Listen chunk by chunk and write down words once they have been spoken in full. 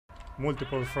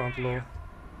Multiple front low.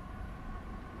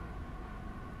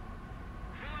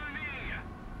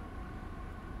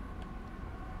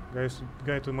 Guys,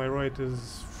 guy to my right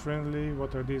is friendly.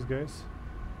 What are these guys?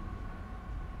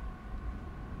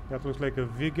 That looks like a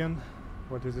vegan.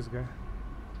 What is this guy?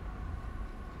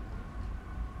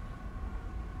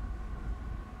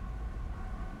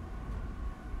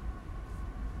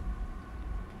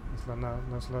 It's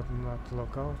not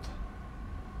lockout.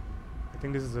 I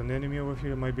think this is an enemy over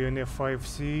here. It might be an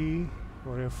F5C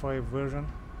or F5 version.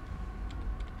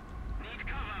 Need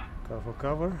cover. Careful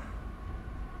cover.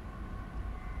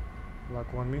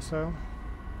 Lock one missile.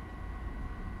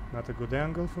 Not a good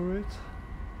angle for it.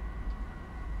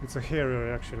 It's a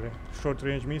Harrier actually. Short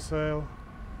range missile.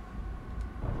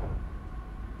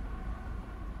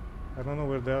 I don't know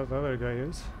where the other guy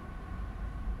is.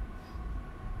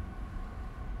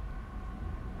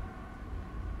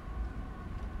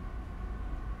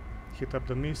 Hit up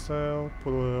the missile,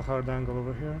 pull a hard angle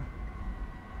over here.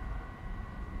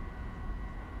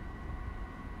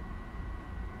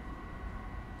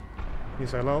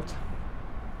 Missile out.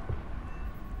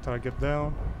 Target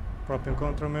down. Propping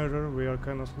countermeasure, we are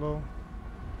kinda slow.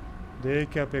 The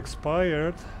ACAP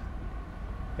expired.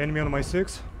 Enemy on my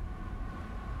 6.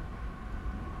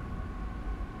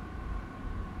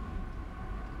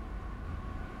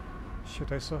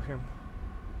 Shit, I saw him.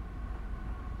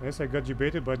 Yes, I got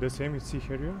debated by the same Sea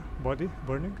Harrier. Body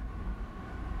burning.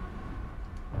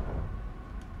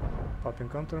 Popping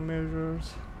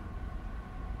countermeasures.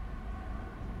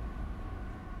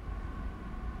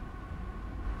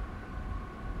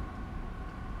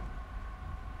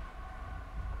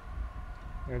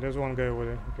 Yeah, there's one guy over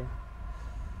there. Okay.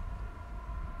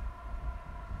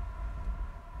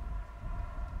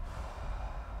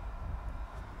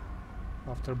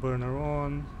 Afterburner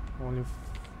on. Only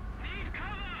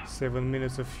 7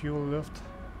 minutes of fuel left.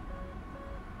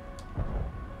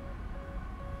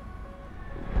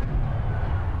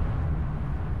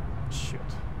 Shit.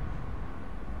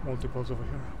 Multiples over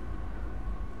here.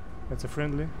 That's a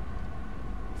friendly.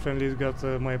 Friendly's got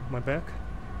my back.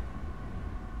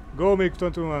 Go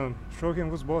MiG-21. Show him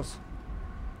who's boss.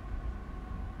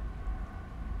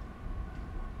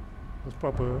 Let's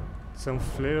pop some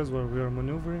flares while we are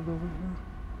maneuvering over here.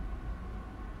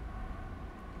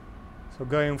 So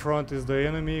guy in front is the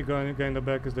enemy, guy in the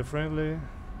back is the friendly.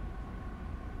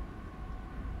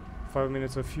 5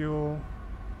 minutes of fuel.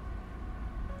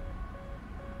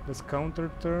 Let's counter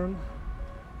turn.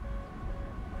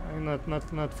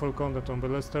 Not full counter turn, but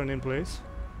let's turn in place.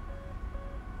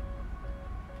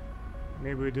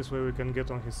 Maybe this way we can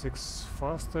get on his 6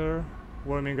 faster.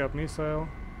 Warming up missile.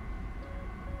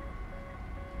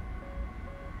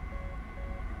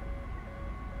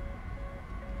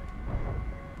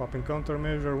 Popping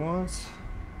countermeasure once.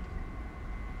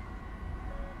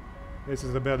 This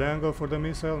is a bad angle for the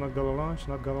missile. Not gonna launch,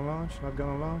 not gonna launch, not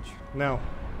gonna launch. Now.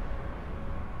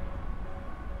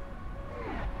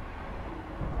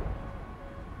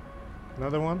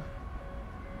 Another one.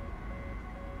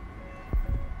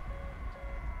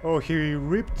 Oh, he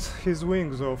ripped his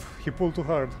wings off. He pulled too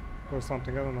hard or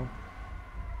something, I don't know.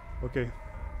 Okay.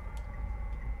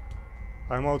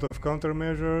 I'm out of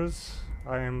countermeasures.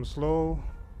 I am slow.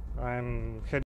 I'm heading